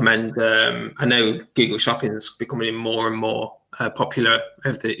recommend, I know Google Shopping is becoming more and more popular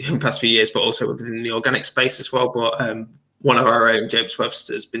over the past few years, but also within the organic space as well. But one of our own, James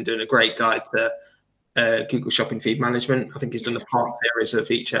Webster, has been doing a great guide to Google Shopping feed management. I think he's done a part series of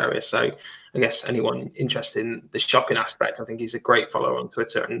each area. So I guess anyone interested in the shopping aspect, I think he's a great follower on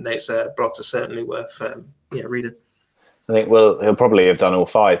Twitter, and his blogs are certainly worth reading. I think he'll probably have done all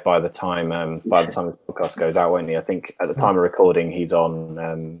 5 by the time this podcast goes out, won't he? I think at the time of recording, he's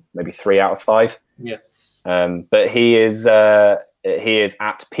on maybe 3 out of 5. Yeah. But he is at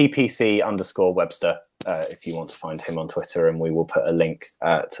ppc_Webster if you want to find him on Twitter, and we will put a link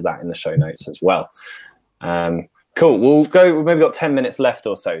to that in the show notes as well. Cool. We've maybe got 10 minutes left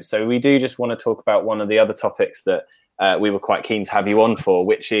or so. So we do just want to talk about one of the other topics that we were quite keen to have you on for,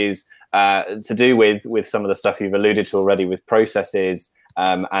 which is to do with some of the stuff you've alluded to already with processes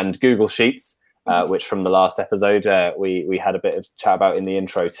and Google Sheets, which from the last episode we had a bit of chat about in the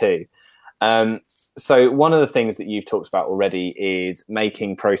intro too. So one of the things that you've talked about already is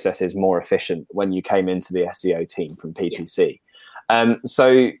making processes more efficient when you came into the SEO team from PPC.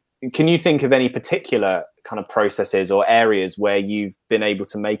 So can you think of any particular kind of processes or areas where you've been able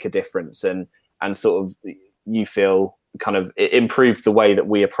to make a difference and sort of you feel kind of it improved the way that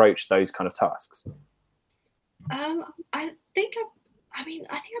we approach those kind of tasks? I think I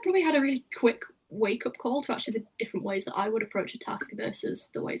probably had a really quick wake-up call to actually the different ways that I would approach a task versus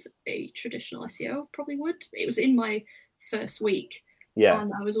the ways that a traditional SEO probably would. It was in my first week,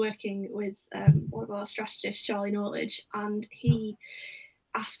 and I was working with one of our strategists, Charlie Knowledge, and he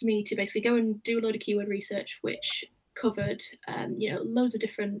asked me to basically go and do a load of keyword research, which covered loads of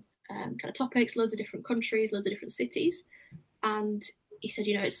different kind of topics, loads of different countries, loads of different cities. And he said,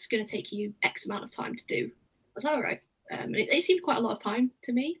 it's going to take you X amount of time to do. I was like, all right. It seemed quite a lot of time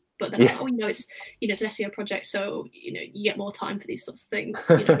to me, but then I thought, it's an SEO project, so you get more time for these sorts of things.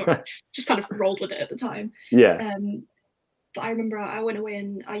 Just kind of rolled with it at the time. But I remember I went away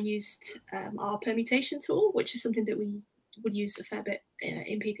and I used our permutation tool, which is something that we would use a fair bit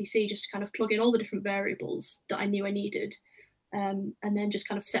in PPC, just to kind of plug in all the different variables that I knew I needed, and then just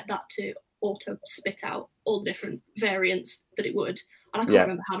kind of set that to auto spit out all the different variants that it would. And I can't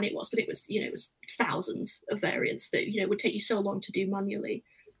remember how many it was, but it was thousands of variants that would take you so long to do manually.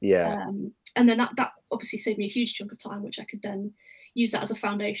 And then that obviously saved me a huge chunk of time, which I could then use that as a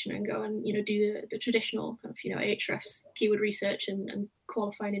foundation and go and do the traditional kind of Ahrefs keyword research and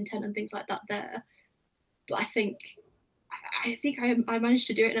qualifying intent and things like that there. But I think I managed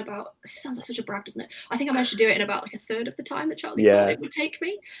to do it in about, it sounds like such a brag, doesn't it? I think I managed to do it in about like a third of the time that Charlie thought it would take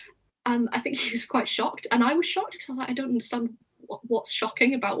me. And I think he was quite shocked. And I was shocked because I was like, I don't understand what's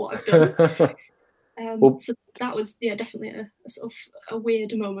shocking about what I've done. So that was, definitely a sort of a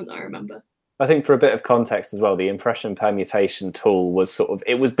weird moment that I remember. I think for a bit of context as well, the impression permutation tool was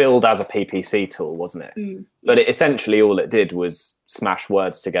it was billed as a PPC tool, wasn't it? But essentially all it did was smash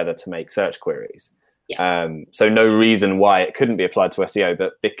words together to make search queries. So no reason why it couldn't be applied to SEO,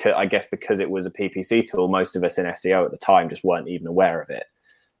 but because it was a PPC tool, most of us in SEO at the time just weren't even aware of it.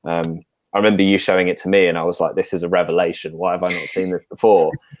 I remember you showing it to me and I was like, this is a revelation. Why have I not seen this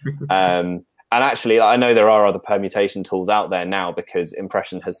before? And actually, I know there are other permutation tools out there now because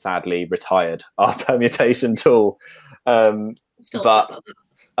Impression has sadly retired our permutation tool. But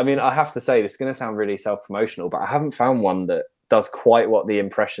I mean, I have to say, this is going to sound really self-promotional, but I haven't found one that does quite what the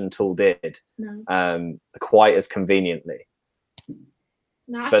Impression tool did, quite as conveniently.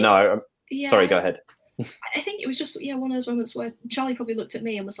 Sorry, go ahead. I think it was just one of those moments where Charlie probably looked at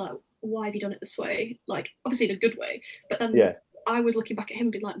me and was like, why have you done it this way? Like, obviously in a good way, but then I was looking back at him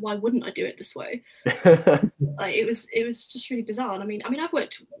and being like, why wouldn't I do it this way? Like, it was just really bizarre. And I mean I've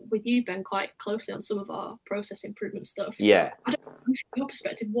worked with you, Ben, quite closely on some of our process improvement stuff, so I don't know, from your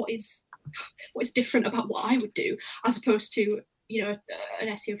perspective, what is different about what I would do as opposed to an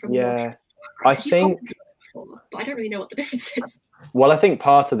SEO from I think, but I don't really know what the difference is. Well, I think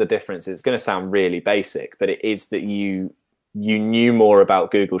part of the difference is going to sound really basic, but it is that you knew more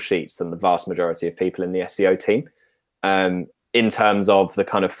about Google Sheets than the vast majority of people in the SEO team, in terms of the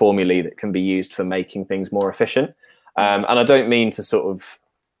kind of formulae that can be used for making things more efficient. And I don't mean to sort of,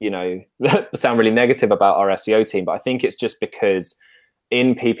 sound really negative about our SEO team, but I think it's just because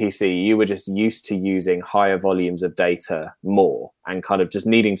in PPC, you were just used to using higher volumes of data more and kind of just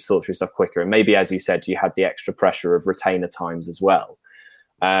needing to sort through stuff quicker. And maybe, as you said, you had the extra pressure of retainer times as well.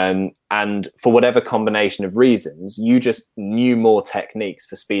 And for whatever combination of reasons, you just knew more techniques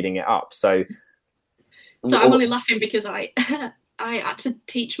for speeding it up. So I'm only laughing because I had to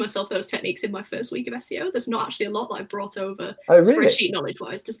teach myself those techniques in my first week of SEO. There's not actually a lot that I brought over spreadsheet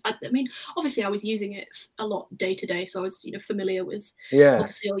knowledge-wise. I mean, obviously I was using it a lot day to day, so I was familiar with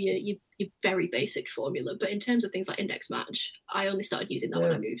obviously all your very basic formula. But in terms of things like index match, I only started using that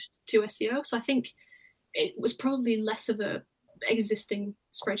when I moved to SEO. So I think it was probably less of a existing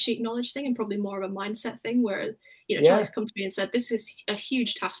spreadsheet knowledge thing and probably more of a mindset thing where Charlie's come to me and said, this is a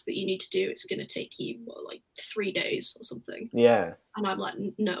huge task that you need to do, it's going to take you like 3 days or something, and I'm like,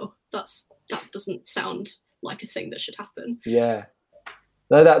 no, that doesn't sound like a thing that should happen. No,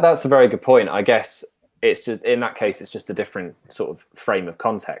 that's a very good point. I guess it's just, in that case, it's just a different sort of frame of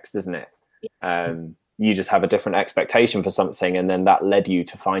context, isn't it? You just have a different expectation for something, and then that led you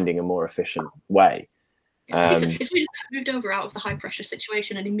to finding a more efficient way. It's weird. I moved over out of the high pressure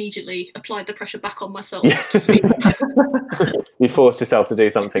situation and immediately applied the pressure back on myself. You forced yourself to do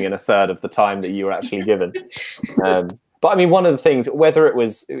something in a third of the time that you were actually given. But I mean, one of the things, whether it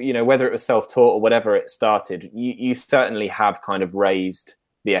was self-taught or whatever it started, you certainly have kind of raised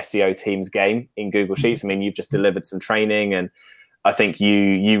the SEO team's game in Google Sheets. I mean, you've just delivered some training, and I think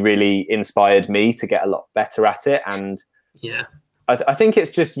you really inspired me to get a lot better at it. And I think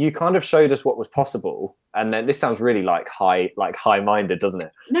it's just, you kind of showed us what was possible, and then this sounds really like high-minded, doesn't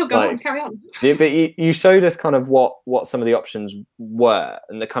it? No, go on, carry on. But you showed us kind of what some of the options were,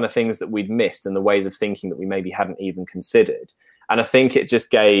 and the kind of things that we'd missed, and the ways of thinking that we maybe hadn't even considered. And I think it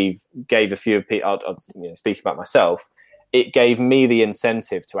just gave a few of people, speaking about myself, it gave me the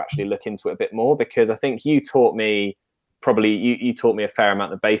incentive to actually look into it a bit more, because I think you taught me a fair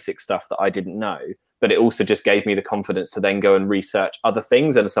amount of basic stuff that I didn't know. But it also just gave me the confidence to then go and research other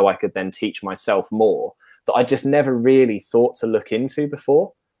things. And so I could then teach myself more that I just never really thought to look into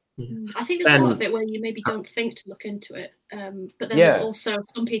before. I think there's a lot of it where you maybe don't think to look into it. But then there's also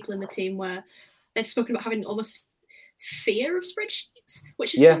some people in the team where they've spoken about having almost fear of spreadsheets,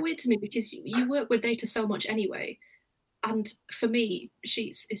 which is so weird to me, because you work with data so much anyway. And for me,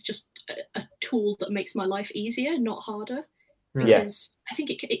 Sheets is just a tool that makes my life easier, not harder. Because I think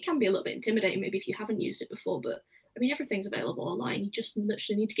it can be a little bit intimidating maybe if you haven't used it before, but I mean, everything's available online. You just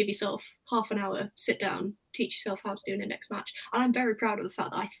literally need to give yourself half an hour, sit down, teach yourself how to do an index match. And I'm very proud of the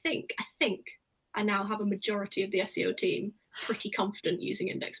fact that I think I now have a majority of the SEO team pretty confident using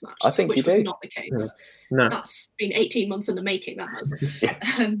index match. I think which you do. was not the case. No. That's been 18 months in the making, that has.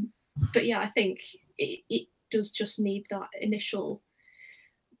 But I think it does just need that initial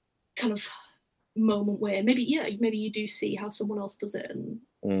kind of moment where maybe you do see how someone else does it,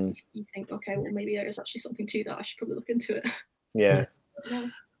 and you think, okay, well, maybe there is actually something to that, I should probably look into it.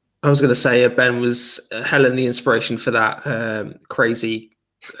 I was going to say, Ben, was Helen the inspiration for that crazy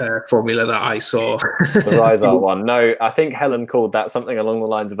formula that I saw? The Rizal one? No, I think Helen called that something along the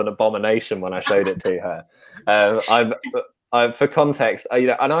lines of an abomination when I showed it to her. For context,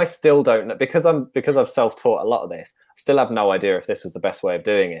 and I still don't know, because I've self-taught a lot of this, I still have no idea if this was the best way of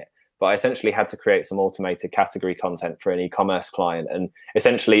doing it. But I essentially had to create some automated category content for an e-commerce client, and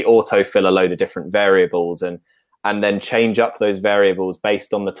essentially autofill a load of different variables and then change up those variables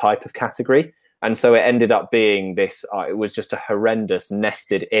based on the type of category. And so it ended up being this, it was just a horrendous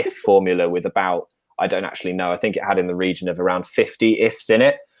nested if formula with about, I don't actually know, I think it had in the region of around 50 ifs in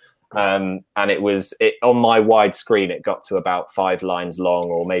it. And it on my wide screen, it got to about 5 lines long,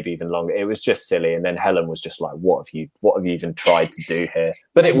 or maybe even longer. It was just silly. And then Helen was just like, what have you even tried to do here?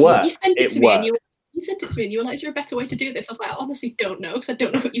 But it worked. You sent it to me and you sent it to me and you were like, is there a better way to do this? I was like, I honestly don't know, because I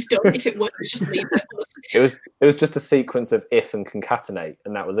don't know what you've done. If it works, just leave it. It was just a sequence of if and concatenate,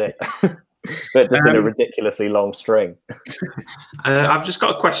 and that was it. But just in a ridiculously long string. I've just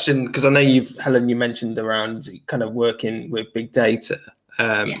got a question, because I know Helen, you mentioned around kind of working with big data.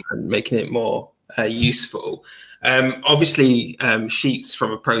 And making it more useful. Obviously, Sheets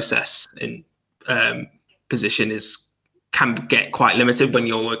from a process in position can get quite limited when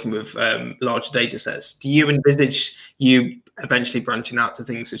you're working with large data sets. Do you envisage you eventually branching out to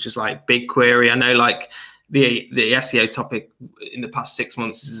things such as like BigQuery? I know like the SEO topic in the past 6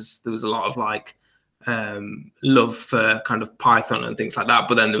 months there was a lot of like love for kind of Python and things like that,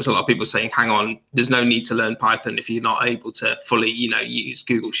 but then there was a lot of people saying, hang on, there's no need to learn Python if you're not able to fully use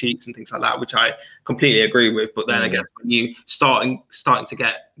Google Sheets and things like that, which I completely agree with. But then I guess when you starting to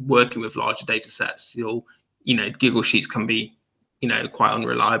get working with larger data sets, Google Sheets can be quite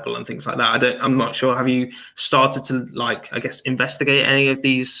unreliable and things like that. I'm not sure, have you started to investigate any of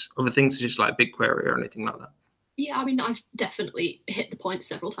these other things, just like BigQuery or anything like that? Yeah, I mean, I've definitely hit the point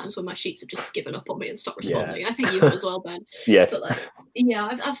several times when my sheets have just given up on me and stopped responding. I think you have as well, Ben. Yes. But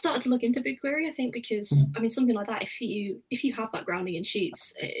yeah, I've started to look into BigQuery. I think because I mean something like that, if you have that grounding in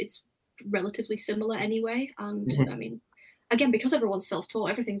sheets, it's relatively similar anyway. And I mean, again, because everyone's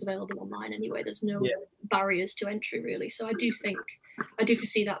self-taught, everything's available online anyway. There's no barriers to entry really. So I do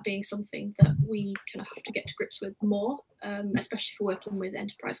foresee that being something that we kind of have to get to grips with more, especially for working with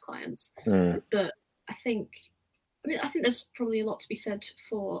enterprise clients. But I think there's probably a lot to be said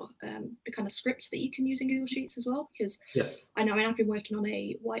for the kind of scripts that you can use in Google Sheets as well, because I've been working on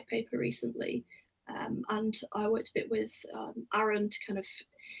a white paper recently, and I worked a bit with Aaron to kind of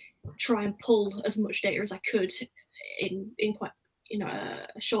try and pull as much data as I could in quite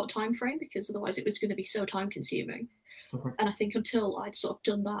a short time frame, because otherwise it was going to be so time consuming. And I think until I'd sort of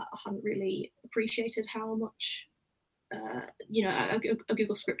done that, I hadn't really appreciated how much a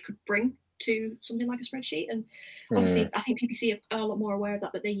Google script could bring to something like a spreadsheet. And obviously I think PPC are a lot more aware of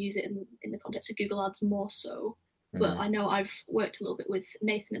that, but they use it in the context of Google Ads more so. But I know I've worked a little bit with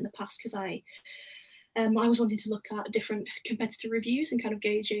Nathan in the past, because I was wanting to look at different competitor reviews and kind of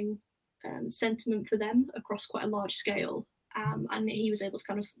gauging sentiment for them across quite a large scale. And he was able to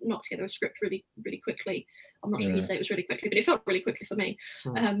kind of knock together a script really, really quickly. I'm not sure he'd say it was really quickly, but it felt really quickly for me.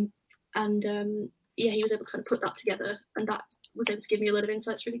 He was able to kind of put that together, and that was able to give me a lot of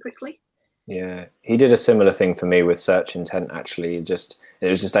insights really quickly. Yeah, he did a similar thing for me with search intent, actually. It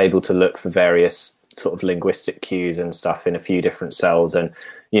was just able to look for various sort of linguistic cues and stuff in a few different cells. And,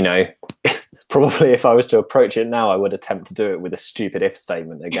 probably if I was to approach it now, I would attempt to do it with a stupid if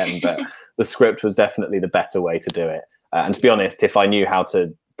statement again, but the script was definitely the better way to do it. And to be honest, if I knew how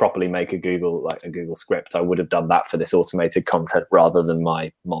to properly make a Google script, I would have done that for this automated content rather than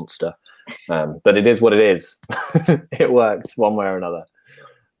my monster. But it is what it is. It worked one way or another.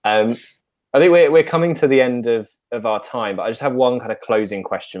 I think we're coming to the end of our time, but I just have one kind of closing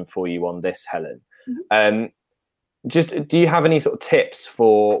question for you on this, Helen. Just do you have any sort of tips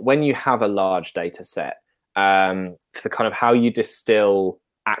for when you have a large data set, for kind of how you distill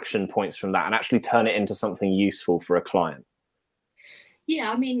action points from that and actually turn it into something useful for a client?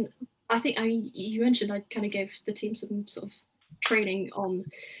 Yeah, I mean, you mentioned I kind of gave the team some sort of training on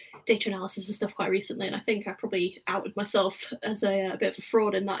data analysis and stuff quite recently, and I think I probably outed myself as a bit of a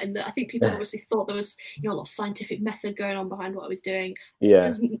fraud in that I think people obviously thought there was a lot of scientific method going on behind what I was doing.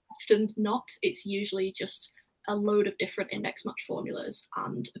 There's often not. It's usually just a load of different index match formulas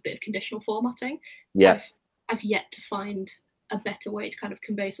and a bit of conditional formatting. I've yet to find a better way to kind of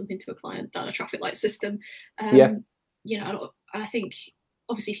convey something to a client than a traffic light system. And I think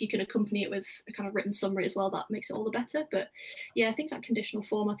obviously if you can accompany it with a kind of written summary as well, that makes it all the better. But yeah, things like conditional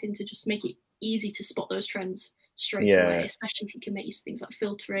formatting to just make it easy to spot those trends straight away, especially if you can make use of things like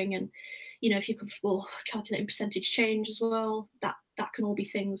filtering, and if you're comfortable calculating percentage change as well, that can all be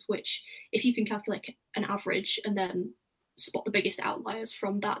things which, if you can calculate an average and then spot the biggest outliers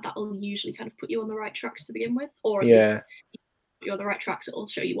from that will usually kind of put you on the right tracks to begin with, or at least if you're on the right tracks, it'll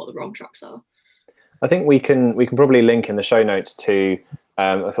show you what the wrong tracks are. I think we can probably link in the show notes to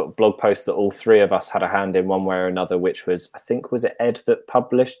a blog post that all three of us had a hand in one way or another, which was, I think, was it Ed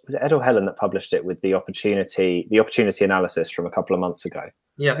or Helen that published it with the opportunity analysis from a couple of months ago?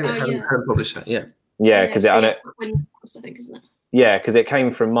 Yeah, I think Helen published that. Yeah, because I think, isn't it? Yeah, because it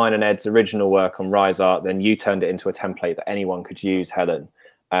came from mine and Ed's original work on RiseArt. Then you turned it into a template that anyone could use, Helen.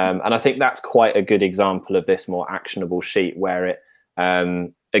 And I think that's quite a good example of this more actionable sheet, where it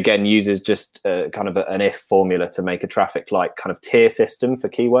again uses just kind of an if formula to make a traffic light kind of tier system for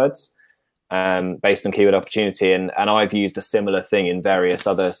keywords based on keyword opportunity. And I've used a similar thing in various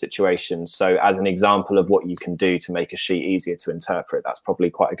other situations. So as an example of what you can do to make a sheet easier to interpret, that's probably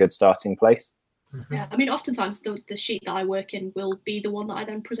quite a good starting place. Yeah, I mean, oftentimes the sheet that I work in will be the one that I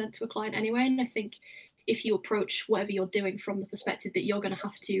then present to a client anyway. And I think if you approach whatever you're doing from the perspective that you're going to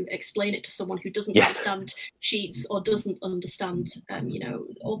have to explain it to someone who doesn't understand sheets or doesn't understand,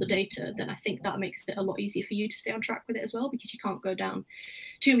 all the data, then I think that makes it a lot easier for you to stay on track with it as well, because you can't go down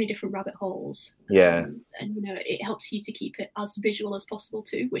too many different rabbit holes. And it helps you to keep it as visual as possible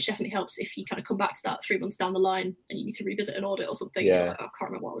too, which definitely helps if you kind of come back to that 3 months down the line and you need to revisit an audit or something. You're like, I can't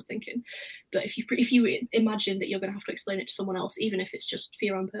remember what I was thinking. But if you imagine that you're going to have to explain it to someone else, even if it's just for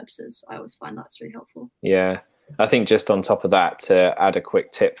your own purposes, I always find that's really helpful. Yeah, I think just on top of that, to add a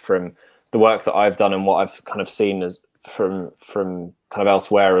quick tip from the work that I've done and what I've kind of seen as from kind of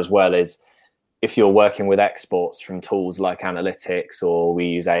elsewhere as well, is if you're working with exports from tools like Analytics, or we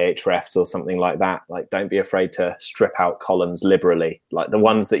use Ahrefs or something like that, like don't be afraid to strip out columns liberally. Like the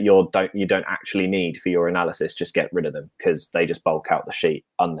ones that you don't actually need for your analysis, just get rid of them, because they just bulk out the sheet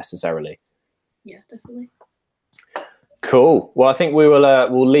unnecessarily. Yeah, definitely. Cool. Well, I think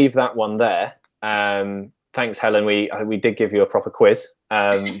we'll leave that one there. Thanks, Helen. We did give you a proper quiz,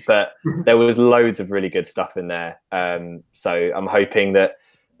 but there was loads of really good stuff in there. So I'm hoping that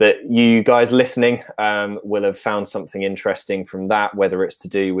you guys listening will have found something interesting from that, whether it's to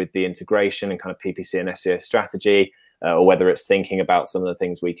do with the integration and kind of PPC and SEO strategy, or whether it's thinking about some of the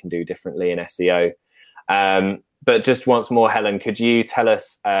things we can do differently in SEO. But just once more, Helen, could you tell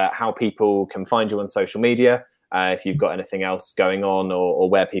us how people can find you on social media, if you've got anything else going on, or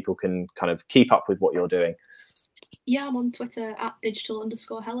where people can kind of keep up with what you're doing? Yeah, I'm on Twitter at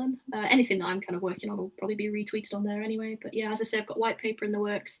digital_Helen. Anything that I'm kind of working on will probably be retweeted on there anyway. But yeah, as I say, I've got white paper in the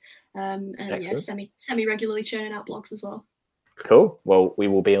works, and yeah, semi-regularly churning out blogs as well. Cool. Well, we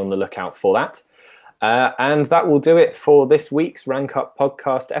will be on the lookout for that. And that will do it for this week's Rank Up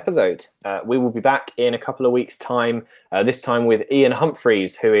podcast episode. We will be back in a couple of weeks' time, this time with Ian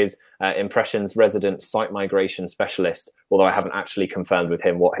Humphreys, who is Impression's resident site migration specialist, although I haven't actually confirmed with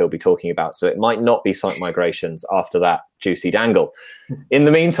him what he'll be talking about. So it might not be site migrations after that juicy dangle. In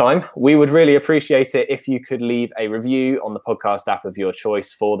the meantime, we would really appreciate it if you could leave a review on the podcast app of your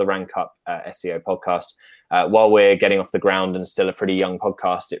choice for the Rank Up SEO podcast. While we're getting off the ground and still a pretty young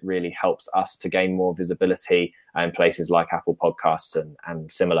podcast, it really helps us to gain more visibility in places like Apple Podcasts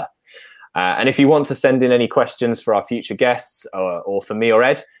and similar. And if you want to send in any questions for our future guests or for me or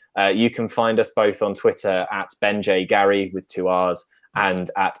Ed, you can find us both on Twitter at BenJGary with 2 R's and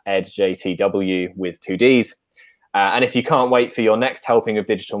at EdJTW with 2 D's. And if you can't wait for your next helping of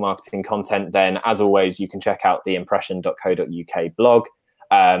digital marketing content, then as always, you can check out the impression.co.uk blog.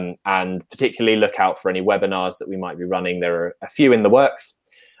 And particularly look out for any webinars that we might be running. There are a few in the works,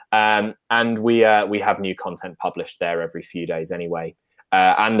 and we have new content published there every few days anyway.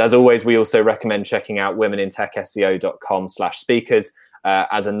 And as always, we also recommend checking out womenintechseo.com/speakers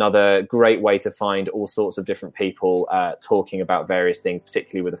as another great way to find all sorts of different people talking about various things,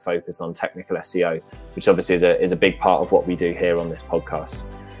 particularly with a focus on technical SEO, which obviously is a big part of what we do here on this podcast.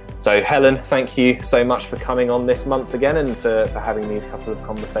 So Helen, thank you so much for coming on this month again and for having these couple of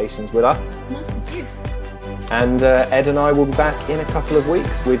conversations with us. No, thank you. And Ed and I will be back in a couple of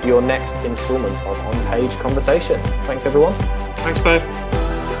weeks with your next instalment of On Page Conversation. Thanks, everyone. Thanks, both.